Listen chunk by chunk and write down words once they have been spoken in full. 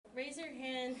Raise your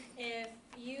hand if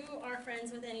you are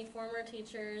friends with any former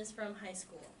teachers from high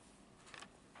school.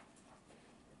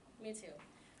 Me too.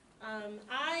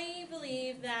 I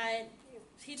believe that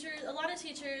a lot of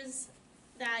teachers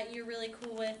that you're really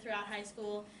cool with throughout high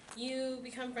school, you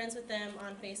become friends with them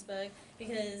on Facebook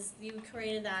because you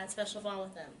created that special bond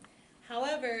with them.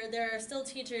 However, there are still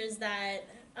teachers that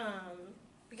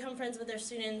become friends with their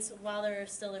students while they're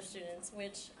still their students,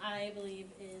 which I believe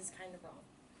is kind of wrong.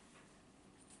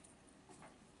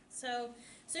 So,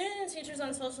 students and teachers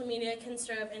on social media can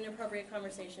stir up inappropriate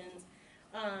conversations.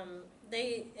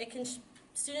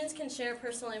 Students can share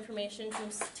personal information from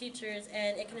teachers,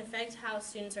 and it can affect how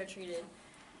students are treated.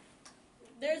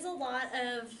 There's a lot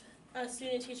of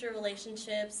student-teacher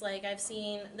relationships. Like I've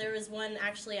seen, there was one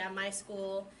actually at my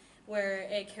school where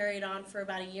it carried on for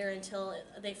about a year until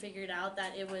they figured out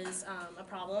that it was a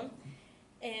problem.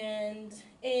 And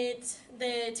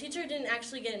the teacher didn't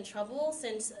actually get in trouble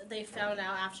since they found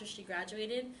out after she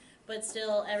graduated, but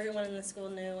still everyone in the school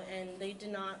knew, and they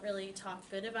did not really talk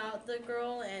good about the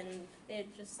girl, and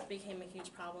it just became a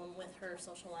huge problem with her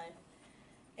social life.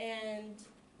 And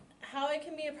how it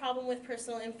can be a problem with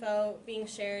personal info being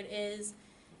shared is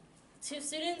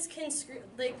students can,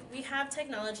 we have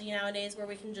technology nowadays where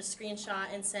we can just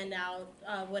screenshot and send out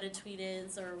what a tweet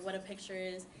is or what a picture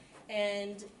is,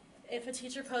 and if a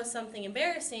teacher posts something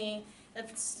embarrassing,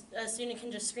 a student can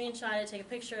just screenshot it, take a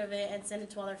picture of it, and send it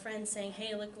to all their friends saying,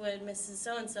 hey, look what Mrs.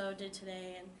 So-and-so did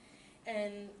today,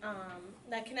 and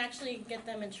that can actually get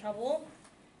them in trouble.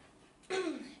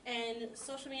 And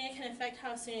social media can affect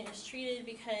how a student is treated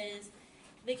because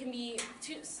they can be,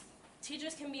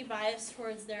 teachers can be biased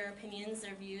towards their opinions,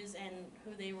 their views, and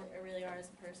who they really are as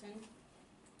a person.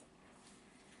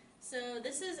 So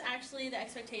this is actually the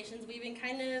expectations. We've been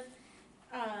kind of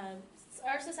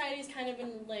our society's kind of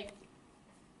been like,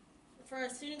 for a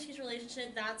student-teacher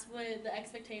relationship, that's what the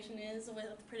expectation is with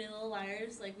Pretty Little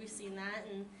Liars. Like, we've seen that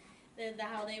and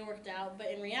how they worked out,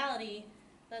 but in reality,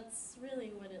 that's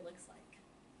really what it looks like.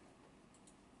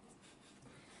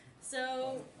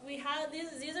 So we have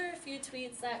these are a few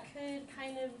tweets that could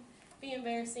kind of be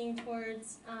embarrassing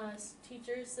towards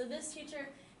teachers. So this teacher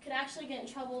could actually get in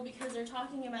trouble because they're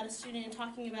talking about a student and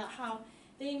talking about how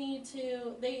they need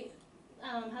to,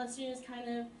 how the student is kind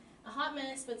of a hot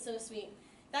mess but so sweet.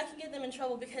 That can get them in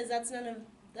trouble because that's none of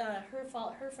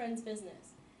her friend's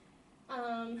business.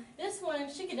 This one,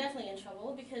 she could definitely get in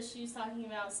trouble because she's talking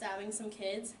about stabbing some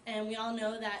kids, and we all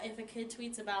know that if a kid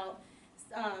tweets about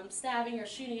stabbing or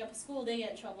shooting up a school, they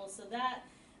get in trouble, so that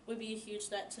would be a huge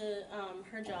threat to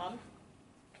her job.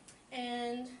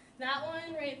 And that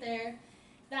one right there,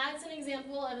 that's an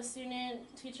example of a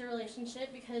student-teacher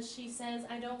relationship because she says,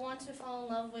 I don't want you to fall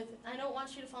in love with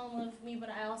me, but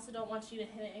I also don't want you to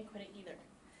hit it and quit it either.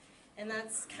 And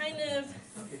that's kind of,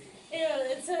 you know,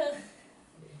 it's a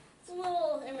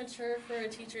little immature for a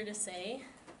teacher to say.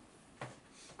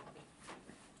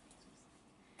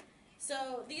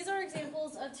 So these are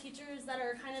examples of teachers that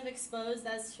are kind of exposed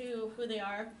as to who they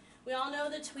are. We all know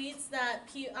the tweets that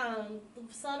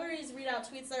celebrities read out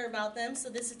tweets that are about them, so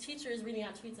this teacher is reading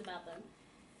out tweets about them.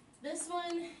 This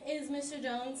one is Mr.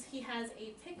 Jones. He has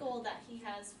a pickle that he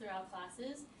has throughout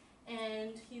classes,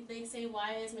 and they say,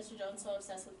 why is Mr. Jones so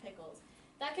obsessed with pickles?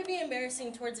 That could be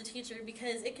embarrassing towards a teacher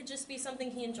because it could just be something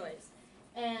he enjoys.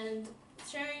 And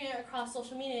sharing it across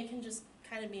social media can just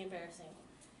kind of be embarrassing.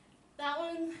 That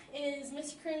one is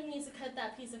Mr. Kern needs to cut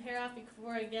that piece of hair off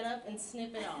before I get up and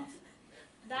snip it off.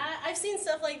 I've seen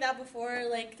stuff like that before.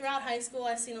 Like throughout high school,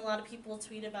 I've seen a lot of people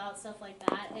tweet about stuff like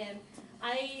that, and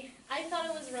I thought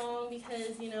it was wrong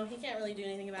because, you know, he can't really do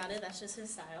anything about it. That's just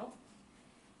his style.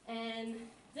 And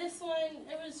this one,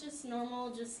 it was just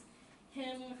normal, just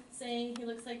him saying he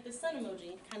looks like the sun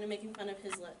emoji, kind of making fun of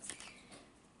his lips.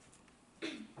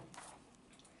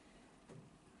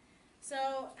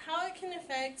 So how can it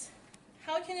affect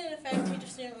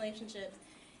teacher-student relationships?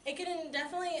 It can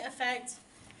definitely affect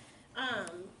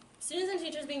students and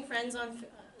teachers being friends on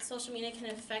social media can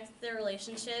affect their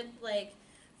relationship. Like,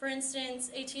 for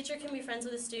instance, a teacher can be friends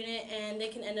with a student and they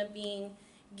can end up being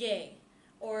gay,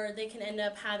 or they can end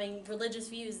up having religious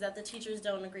views that the teachers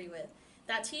don't agree with.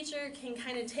 That teacher can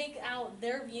kind of take out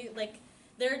their view, like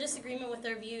their disagreement with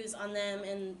their views on them,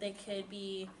 and they could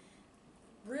be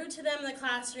rude to them in the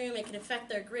classroom. It can affect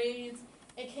their grades.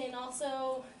 It can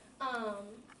also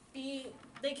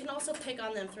they can also pick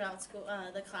on them throughout school,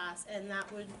 the class, and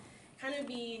that would kind of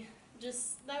be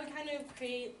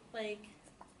create like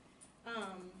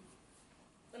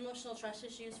emotional trust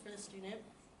issues for the student.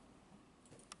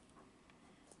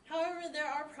 However, there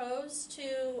are pros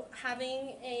to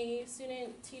having a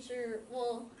student-teacher,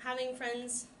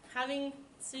 having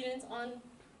students on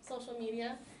social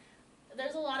media.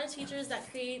 There's a lot of teachers that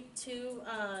create two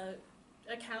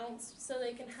accounts so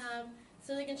they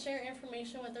can share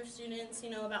information with their students,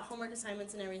 about homework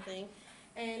assignments and everything.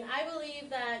 And I believe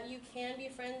that you can be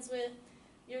friends with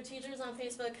your teachers on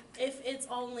Facebook if it's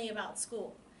only about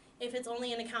school. If it's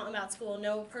only an account about school,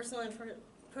 no personal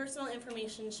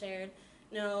information shared,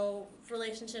 no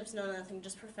relationships, no nothing,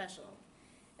 just professional.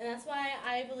 And that's why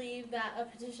I believe that a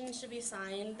petition should be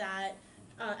signed that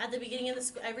at the beginning of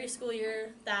every school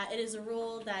year, that it is a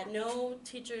rule that no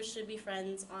teachers should be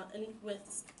friends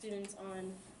with students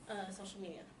on social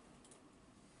media.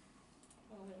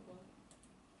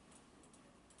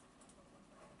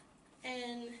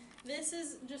 And this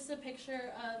is just a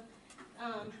picture of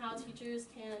how teachers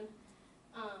can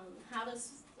have a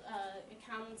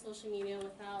account on social media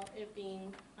without it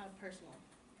being personal.